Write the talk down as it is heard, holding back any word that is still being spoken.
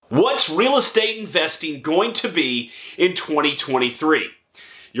What's real estate investing going to be in 2023?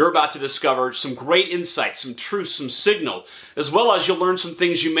 You're about to discover some great insights, some truth, some signal, as well as you'll learn some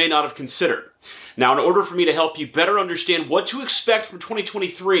things you may not have considered. Now, in order for me to help you better understand what to expect from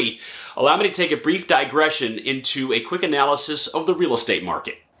 2023, allow me to take a brief digression into a quick analysis of the real estate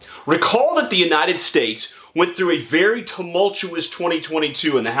market. Recall that the United States went through a very tumultuous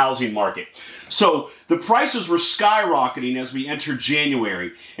 2022 in the housing market. So the prices were skyrocketing as we entered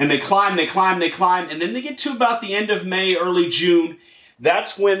January, and they climbed, and then they get to about the end of May, early June.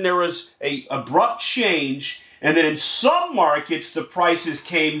 That's when there was an abrupt change, and then in some markets, the prices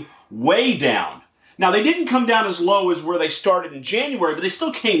came way down. Now, they didn't come down as low as where they started in January, but they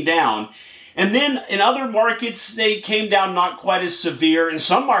still came down. And then in other markets, they came down not quite as severe. In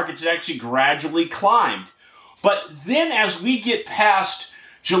some markets, it actually gradually climbed. But then as we get past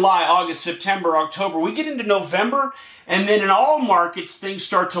July, August, September, October, we get into November, and then in all markets, things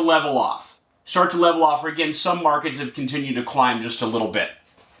start to level off. Again, some markets have continued to climb just a little bit.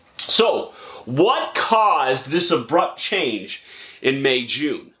 So, what caused this abrupt change in May,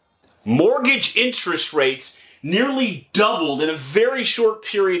 June? Mortgage interest rates nearly doubled in a very short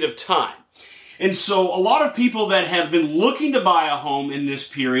period of time. And so a lot of people that have been looking to buy a home in this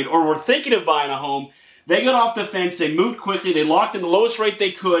period or were thinking of buying a home, they got off the fence, they moved quickly, they locked in the lowest rate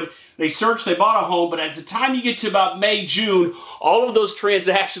they could, they searched, they bought a home, but at the time you get to about May, June, all of those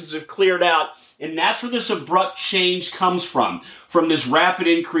transactions have cleared out, and that's where this abrupt change comes from this rapid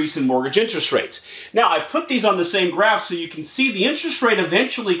increase in mortgage interest rates. Now, I put these on the same graph so you can see the interest rate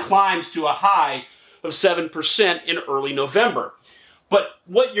eventually climbs to a high of 7% in early November. But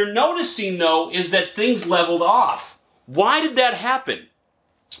what you're noticing, though, is that things leveled off. Why did that happen?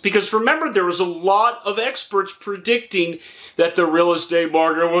 Because remember, there was a lot of experts predicting that the real estate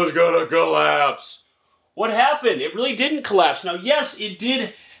market was going to collapse. What happened? It really didn't collapse. Now, yes, it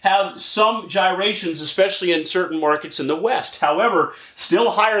did have some gyrations, especially in certain markets in the West. However,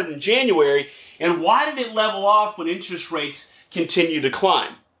 still higher than January. And why did it level off when interest rates continue to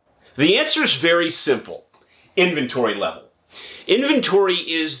climb? The answer is very simple. Inventory level. Inventory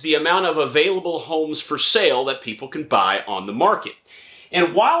is the amount of available homes for sale that people can buy on the market.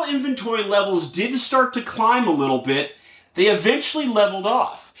 And while inventory levels did start to climb a little bit, they eventually leveled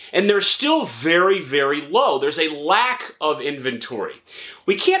off. And they're still very, very low. There's a lack of inventory.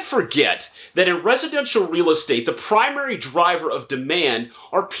 We can't forget that in residential real estate, the primary driver of demand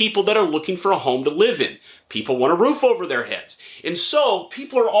are people that are looking for a home to live in. People want a roof over their heads. And so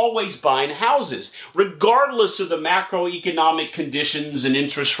people are always buying houses, regardless of the macroeconomic conditions and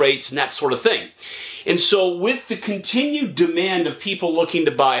interest rates and that sort of thing. And so with the continued demand of people looking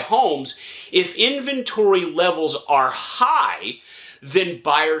to buy homes, if inventory levels are high, then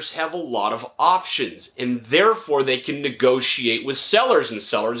buyers have a lot of options, and therefore they can negotiate with sellers, and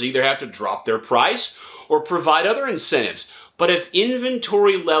sellers either have to drop their price or provide other incentives. But if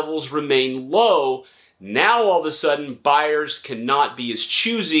inventory levels remain low, now all of a sudden buyers cannot be as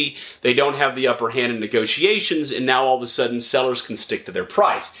choosy, they don't have the upper hand in negotiations, and now all of a sudden sellers can stick to their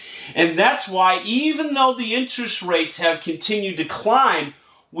price. And that's why even though the interest rates have continued to climb,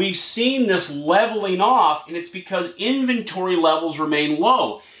 we've seen this leveling off, and it's because inventory levels remain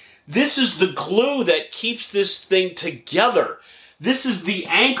low. This is the glue that keeps this thing together. This is the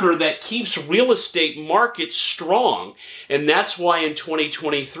anchor that keeps real estate markets strong, and that's why in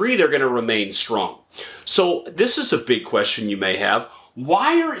 2023 they're going to remain strong. So this is a big question you may have.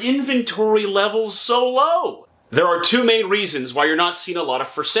 Why are inventory levels so low? There are two main reasons why you're not seeing a lot of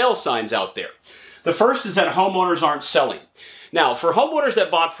for sale signs out there. The first is that homeowners aren't selling. Now, for homeowners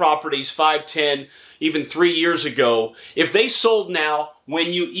that bought properties 5, 10, even 3 years ago, if they sold now,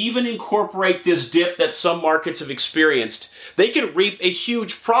 when you even incorporate this dip that some markets have experienced, they can reap a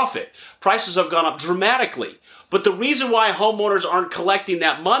huge profit. Prices have gone up dramatically. But the reason why homeowners aren't collecting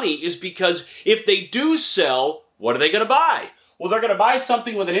that money is because if they do sell, what are they going to buy? Well, they're going to buy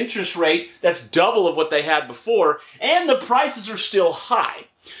something with an interest rate that's double of what they had before, and the prices are still high.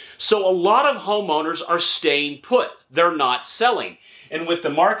 So a lot of homeowners are staying put. They're not selling. And with the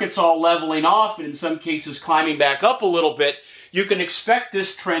markets all leveling off and in some cases climbing back up a little bit, you can expect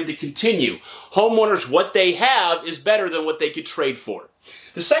this trend to continue. Homeowners, what they have is better than what they could trade for.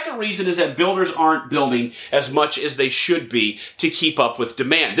 The second reason is that builders aren't building as much as they should be to keep up with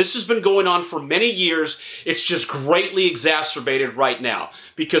demand. This has been going on for many years. It's just greatly exacerbated right now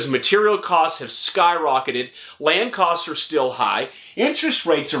because material costs have skyrocketed, land costs are still high, interest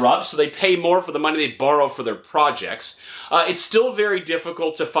rates are up, so they pay more for the money they borrow for their projects. It's still very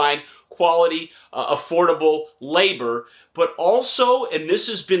difficult to find quality, affordable labor, but also, and this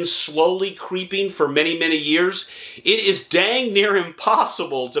has been slowly creeping for many, many years, it is dang near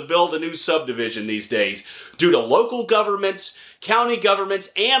impossible to build a new subdivision these days due to local governments, county governments,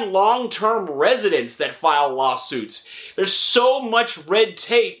 and long-term residents that file lawsuits. There's so much red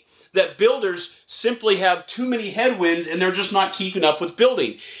tape that builders simply have too many headwinds and they're just not keeping up with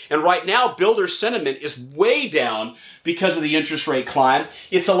building. And right now, builder sentiment is way down because of the interest rate climb.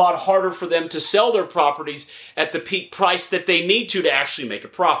 It's a lot harder for them to sell their properties at the peak price that they need to actually make a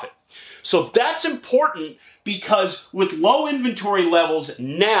profit. So that's important because with low inventory levels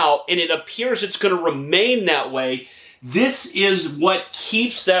now, and it appears it's going to remain that way, this is what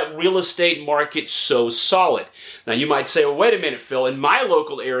keeps that real estate market so solid. Now you might say, well, wait a minute, Phil. In my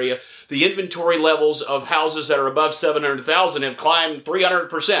local area, the inventory levels of houses that are above 700,000 have climbed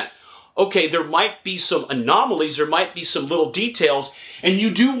 300%. Okay, there might be some anomalies, there might be some little details, and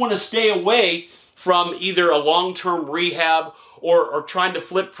you do want to stay away from either a long-term rehab or trying to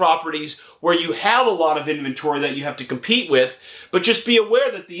flip properties where you have a lot of inventory that you have to compete with, but just be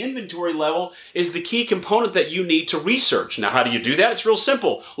aware that the inventory level is the key component that you need to research. Now, how do you do that? It's real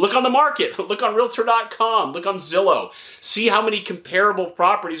simple. Look on the market. Look on Realtor.com. Look on Zillow. See how many comparable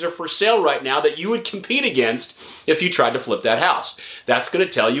properties are for sale right now that you would compete against if you tried to flip that house. That's going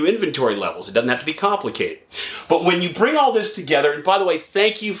to tell you inventory levels. It doesn't have to be complicated. But when you bring all this together, and by the way,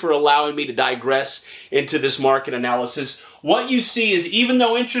 thank you for allowing me to digress into this market analysis, what you see is even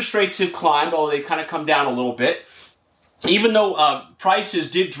though interest rates have climbed, although they kind of come down a little bit, even though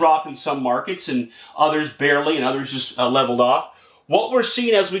prices did drop in some markets and others barely and others just leveled off, what we're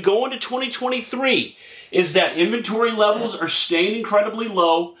seeing as we go into 2023 is that inventory levels are staying incredibly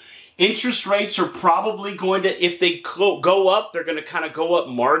low. Interest rates are probably going to, if they go up, they're going to kind of go up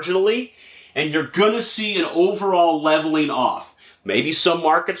marginally, and you're going to see an overall leveling off. Maybe some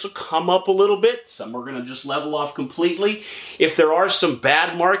markets will come up a little bit. Some are going to just level off completely. If there are some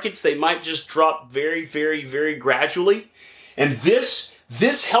bad markets, they might just drop very, very, very gradually. And this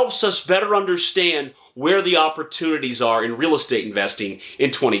helps us better understand where the opportunities are in real estate investing in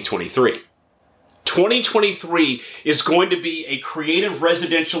 2023. 2023 is going to be a creative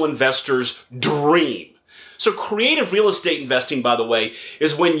residential investor's dream. So creative real estate investing, by the way,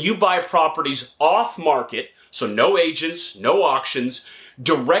 is when you buy properties off market, so no agents, no auctions,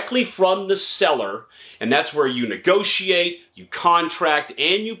 directly from the seller, and that's where you negotiate, you contract,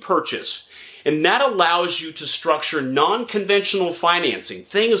 and you purchase. And that allows you to structure non-conventional financing,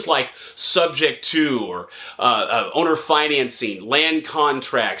 things like subject to or owner financing, land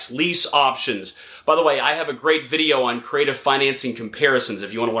contracts, lease options. By the way, I have a great video on creative financing comparisons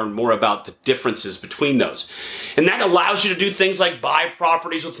if you want to learn more about the differences between those. And that allows you to do things like buy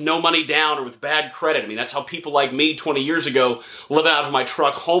properties with no money down or with bad credit. I mean, that's how people like me 20 years ago, living out of my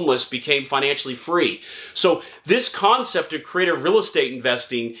truck homeless, became financially free. So this concept of creative real estate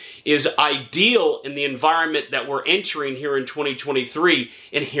investing is ideal in the environment that we're entering here in 2023,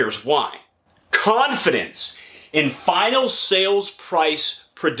 and here's why. Confidence in final sales price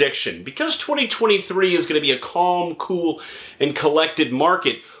prediction. Because 2023 is going to be a calm, cool, and collected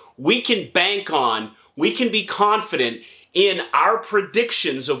market, we can be confident in our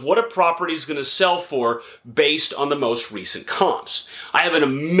predictions of what a property is going to sell for based on the most recent comps. I have an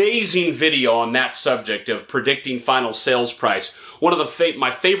amazing video on that subject of predicting final sales price. One of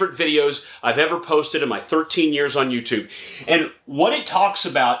my favorite videos I've ever posted in my 13 years on YouTube. And what it talks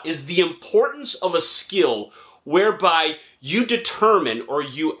about is the importance of a skill whereby you determine or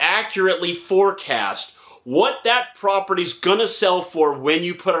you accurately forecast what that property's gonna sell for when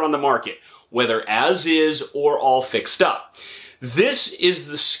you put it on the market, whether as is or all fixed up. This is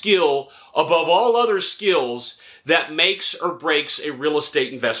the skill above all other skills that makes or breaks a real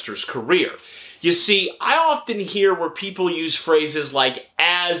estate investor's career. You see, I often hear where people use phrases like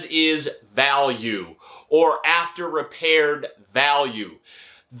as is value or after repaired value.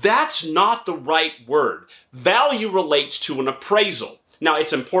 That's not the right word. Value relates to an appraisal. Now,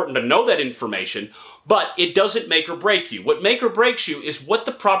 it's important to know that information, but it doesn't make or break you. What make or breaks you is what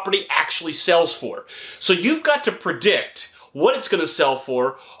the property actually sells for. So you've got to predict what it's going to sell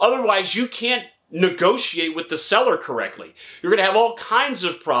for. Otherwise, you can't negotiate with the seller correctly. You're going to have all kinds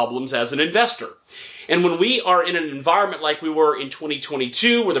of problems as an investor. And when we are in an environment like we were in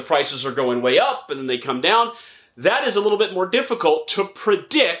 2022, where the prices are going way up and then they come down, that is a little bit more difficult to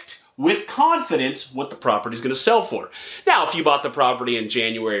predict with confidence what the property is going to sell for. Now, if you bought the property in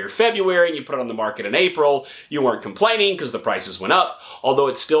January or February and you put it on the market in April, you weren't complaining because the prices went up, although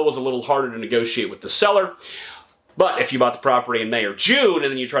it still was a little harder to negotiate with the seller. But if you bought the property in May or June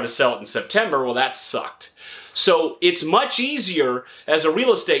and then you try to sell it in September, well, that sucked. So it's much easier as a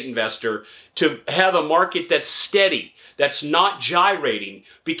real estate investor to have a market that's steady, that's not gyrating,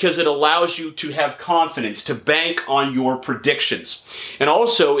 because it allows you to have confidence, to bank on your predictions. And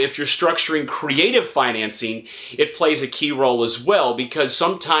also, if you're structuring creative financing, it plays a key role as well, because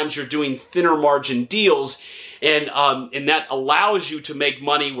sometimes you're doing thinner margin deals, and that allows you to make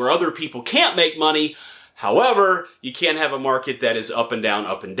money where other people can't make money. However, you can't have a market that is up and down,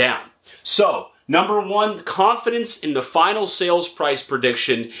 up and down. So, number one, confidence in the final sales price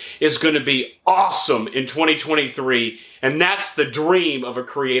prediction is going to be awesome in 2023, and that's the dream of a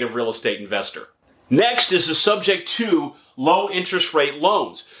creative real estate investor. Next is the subject to low interest rate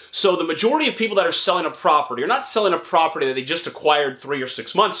loans. So the majority of people that are selling a property are not selling a property that they just acquired 3 or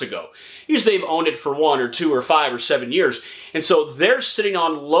 6 months ago. Usually they've owned it for 1 or 2 or 5 or 7 years. And so they're sitting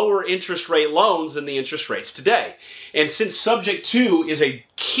on lower interest rate loans than the interest rates today. And since subject to is a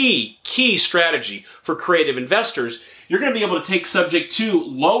key strategy for creative investors, you're going to be able to take subject to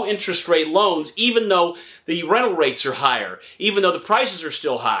low interest rate loans even though the rental rates are higher, even though the prices are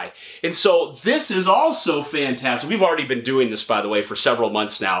still high. And so this is also fantastic. We've already been doing this, by the way, for several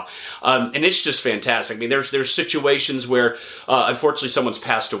months now. And it's just fantastic. I mean, there's situations where, unfortunately, someone's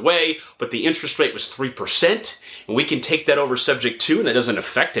passed away, but the interest rate was 3%, and we can take that over subject to, and that doesn't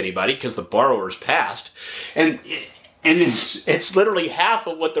affect anybody because the borrower's passed. And it's literally half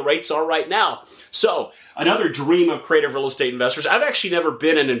of what the rates are right now. So, another dream of creative real estate investors. I've actually never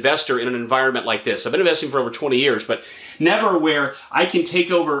been an investor in an environment like this. I've been investing for over 20 years, but never where I can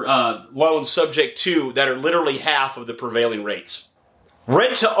take over loans subject to that are literally half of the prevailing rates.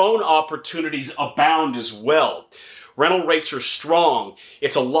 Rent-to-own opportunities abound as well. Rental rates are strong.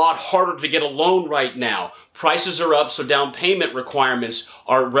 It's a lot harder to get a loan right now. Prices are up, so down payment requirements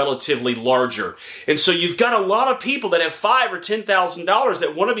are relatively larger. And so you've got a lot of people that have $5,000 or $10,000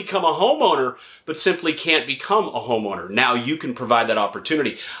 that want to become a homeowner, but simply can't become a homeowner. Now you can provide that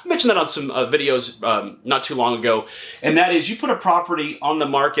opportunity. I mentioned that on some videos not too long ago, and that is you put a property on the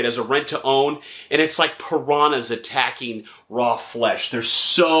market as a rent-to-own, and it's like piranhas attacking raw flesh. There's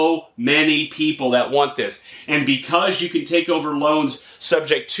so many people that want this. And because you can take over loans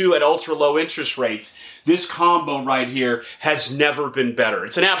subject to at ultra low interest rates, this combo right here has never been better.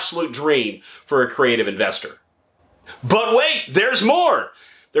 It's an absolute dream for a creative investor. But wait, there's more.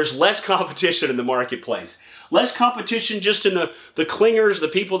 There's less competition in the marketplace. Less competition just in the clingers, the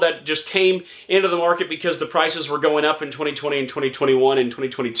people that just came into the market because the prices were going up in 2020 and 2021 and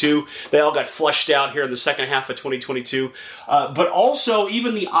 2022. They all got flushed out here in the second half of 2022. But also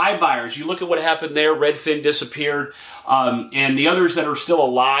even the iBuyers. You look at what happened there. Redfin disappeared. And the others that are still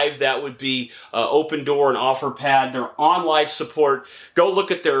alive, that would be Opendoor and OfferPad. They're on life support. Go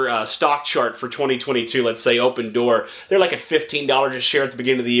look at their stock chart for 2022. Let's say Opendoor. They're like at $15 a share at the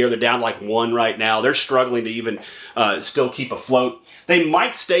beginning of the year. They're down like 1 right now. They're struggling to even still keep afloat. They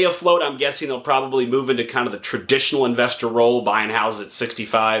might stay afloat. I'm guessing they'll probably move into kind of the traditional investor role, buying houses at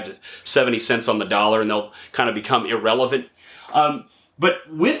 65 to 70 cents on the dollar, and they'll kind of become irrelevant.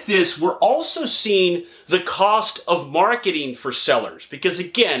 But with this, we're also seeing the cost of marketing for sellers. Because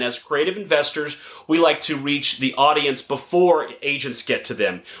again, as creative investors, we like to reach the audience before agents get to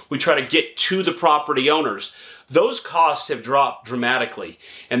them. We try to get to the property owners. Those costs have dropped dramatically.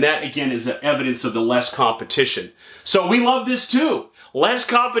 And that, again, is evidence of the less competition. So we love this too. Less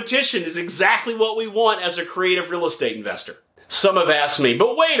competition is exactly what we want as a creative real estate investor. Some have asked me,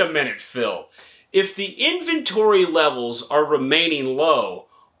 but wait a minute, Phil. If the inventory levels are remaining low,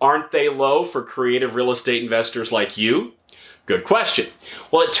 aren't they low for creative real estate investors like you? Good question.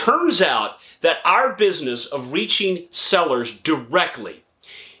 Well, it turns out that our business of reaching sellers directly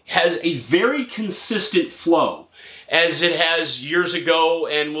has a very consistent flow, as it has years ago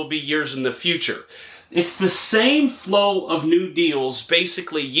and will be years in the future. It's the same flow of new deals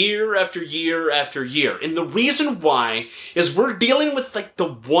basically year after year after year. And the reason why is we're dealing with like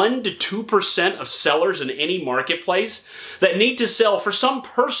the 1 to 2% of sellers in any marketplace that need to sell for some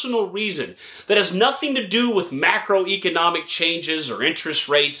personal reason that has nothing to do with macroeconomic changes or interest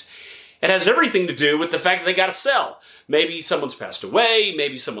rates. It has everything to do with the fact that they got to sell. Maybe someone's passed away,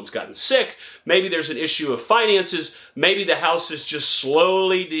 maybe someone's gotten sick, maybe there's an issue of finances, maybe the house is just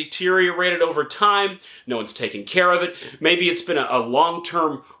slowly deteriorated over time, no one's taken care of it, maybe it's been a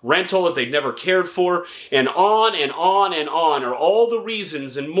long-term rental that they've never cared for, and on and on and on are all the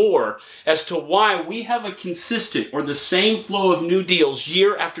reasons and more as to why we have a consistent or the same flow of new deals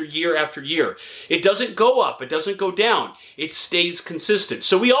year after year after year. It doesn't go up, it doesn't go down, it stays consistent.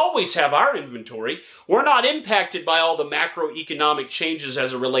 So we always have our inventory. We're not impacted by all the the macroeconomic changes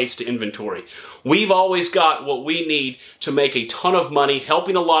as it relates to inventory. We've always got what we need to make a ton of money,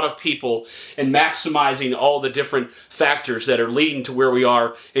 helping a lot of people and maximizing all the different factors that are leading to where we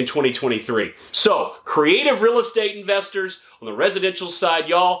are in 2023. So, creative real estate investors on the residential side,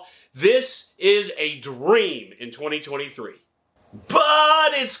 y'all, this is a dream in 2023.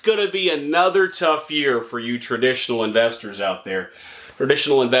 But it's going to be another tough year for you traditional investors out there.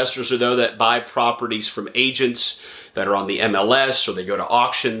 Traditional investors are those that buy properties from agents that are on the MLS or they go to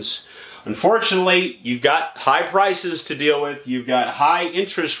auctions. Unfortunately, you've got high prices to deal with. You've got high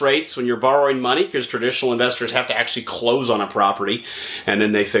interest rates when you're borrowing money because traditional investors have to actually close on a property and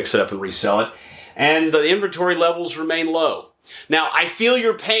then they fix it up and resell it. And the inventory levels remain low. Now, I feel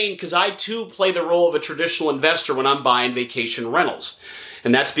your pain because I too play the role of a traditional investor when I'm buying vacation rentals.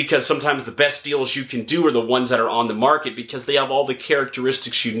 And that's because sometimes the best deals you can do are the ones that are on the market because they have all the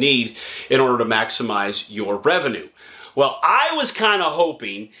characteristics you need in order to maximize your revenue. Well, I was kind of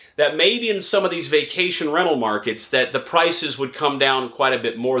hoping that maybe in some of these vacation rental markets that the prices would come down quite a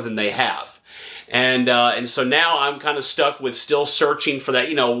bit more than they have. And so now I'm kind of stuck with still searching for that,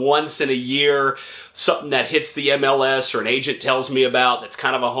 once in a year, something that hits the MLS or an agent tells me about that's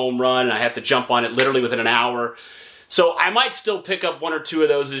kind of a home run and I have to jump on it literally within an hour. So I might still pick up one or two of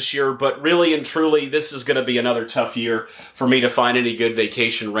those this year, but really and truly, this is going to be another tough year for me to find any good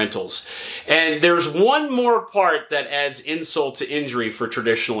vacation rentals. And there's one more part that adds insult to injury for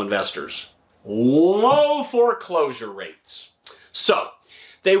traditional investors. Low foreclosure rates. So,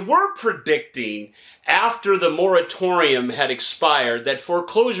 they were predicting after the moratorium had expired that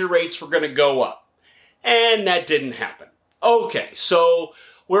foreclosure rates were going to go up. And that didn't happen. Okay, so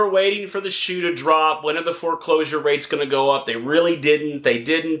we're waiting for the shoe to drop. When are the foreclosure rates going to go up? They really didn't. They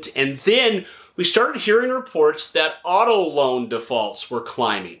didn't. And then we started hearing reports that auto loan defaults were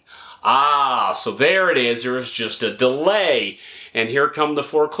climbing. So there it is. There was just a delay. And here come the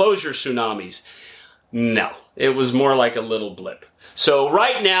foreclosure tsunamis. No, it was more like a little blip. So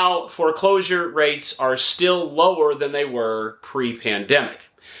right now, foreclosure rates are still lower than they were pre-pandemic.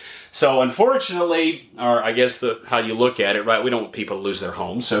 So unfortunately, or I guess how you look at it, right? We don't want people to lose their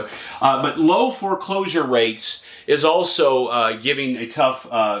homes. So, but low foreclosure rates is also giving a tough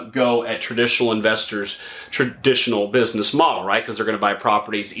go at traditional investors' traditional business model, right? Because they're going to buy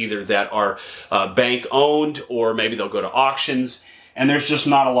properties either that are bank owned or maybe they'll go to auctions. And there's just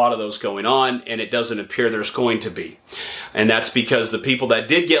not a lot of those going on, and it doesn't appear there's going to be. And that's because the people that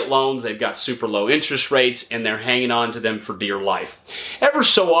did get loans, they've got super low interest rates, and they're hanging on to them for dear life. Ever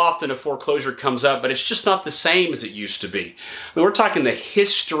so often, a foreclosure comes up, but it's just not the same as it used to be. I mean, we're talking the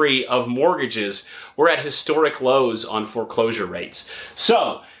history of mortgages. We're at historic lows on foreclosure rates.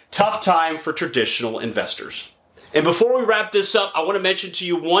 So, tough time for traditional investors. And before we wrap this up, I want to mention to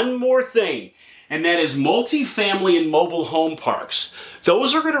you one more thing. And that is multifamily and mobile home parks.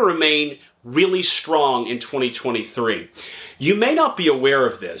 Those are going to remain really strong in 2023. You may not be aware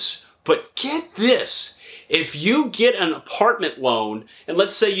of this, but get this. If you get an apartment loan, and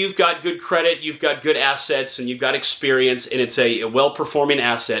let's say you've got good credit, you've got good assets, and you've got experience, and it's a well-performing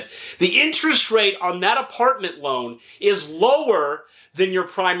asset, the interest rate on that apartment loan is lower than your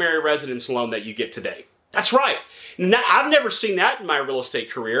primary residence loan that you get today. That's right. Now, I've never seen that in my real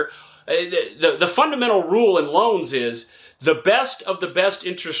estate career. The fundamental rule in loans is the best of the best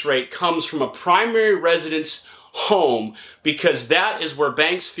interest rate comes from a primary residence home because that is where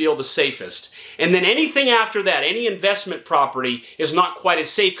banks feel the safest. And then anything after that, any investment property is not quite as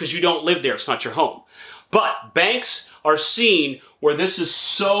safe because you don't live there. It's not your home. But banks are seeing where this is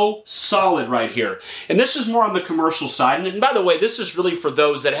so solid right here. And this is more on the commercial side. And by the way, this is really for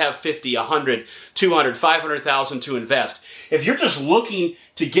those that have 50, 100, 200, 500,000 to invest. If you're just looking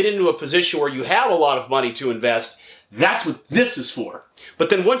to get into a position where you have a lot of money to invest, that's what this is for. But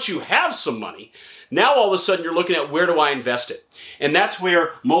then once you have some money, now all of a sudden you're looking at where do I invest it? And that's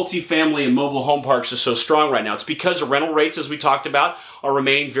where multifamily and mobile home parks are so strong right now. It's because the rental rates, as we talked about, are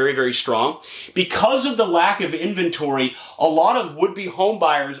remaining very, very strong. Because of the lack of inventory, a lot of would-be home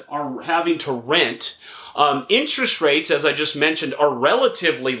buyers are having to rent. Interest rates, as I just mentioned, are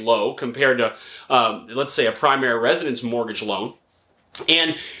relatively low compared to, let's say, a primary residence mortgage loan.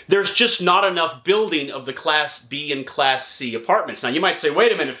 And there's just not enough building of the Class B and Class C apartments. Now, you might say,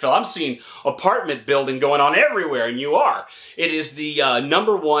 wait a minute, Phil, I'm seeing apartment building going on everywhere, and you are. It is the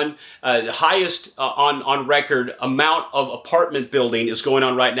number one, highest on record amount of apartment building is going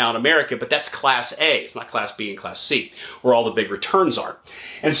on right now in America, but that's Class A. It's not Class B and Class C, where all the big returns are.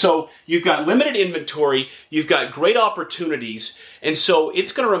 And so you've got limited inventory, you've got great opportunities, and so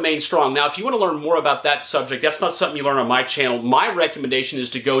it's going to remain strong. Now, if you want to learn more about that subject, that's not something you learn on my channel. My recommendation is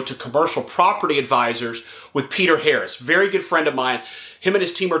to go to Commercial Property Advisors, with Peter Harris, very good friend of mine. Him and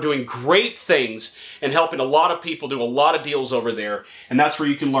his team are doing great things and helping a lot of people do a lot of deals over there, and that's where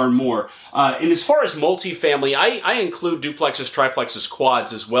you can learn more. And as far as multifamily, I include duplexes, triplexes,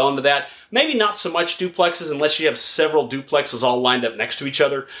 quads as well into that. Maybe not so much duplexes unless you have several duplexes all lined up next to each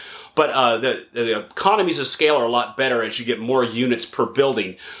other. But the economies of scale are a lot better as you get more units per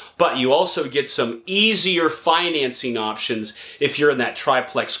building. But you also get some easier financing options if you're in that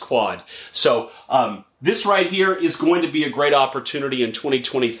triplex quad. So this right here is going to be a great opportunity in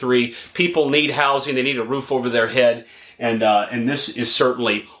 2023. People need housing. They need a roof over their head. And this is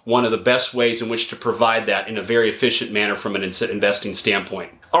certainly one of the best ways in which to provide that in a very efficient manner from an investing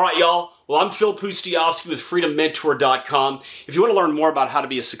standpoint. All right, y'all. Well, I'm Phil Pustiowski with FreedomMentor.com. If you want to learn more about how to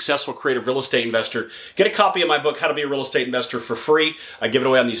be a successful creative real estate investor, get a copy of my book, How to Be a Real Estate Investor, for free. I give it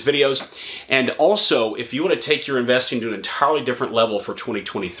away on these videos. And also, if you want to take your investing to an entirely different level for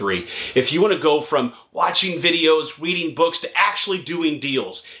 2023, if you want to go from watching videos, reading books, to actually doing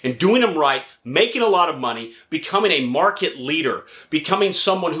deals and doing them right, making a lot of money, becoming a market leader, becoming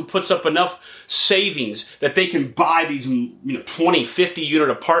someone who puts up enough savings that they can buy these 20, 50 unit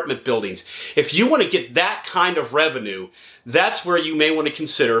apartment buildings. If you want to get that kind of revenue, that's where you may want to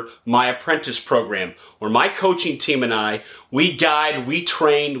consider my apprentice program, where my coaching team and I, we guide, we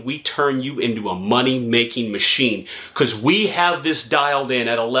train, we turn you into a money-making machine, because we have this dialed in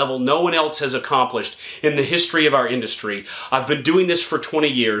at a level no one else has accomplished in the history of our industry. I've been doing this for 20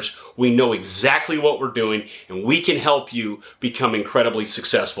 years. We know exactly what we're doing, and we can help you become incredibly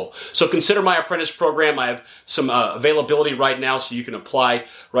successful. So consider my apprentice program. I have some availability right now, so you can apply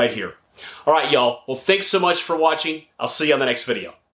right here. All right, y'all. Well, thanks so much for watching. I'll see you on the next video.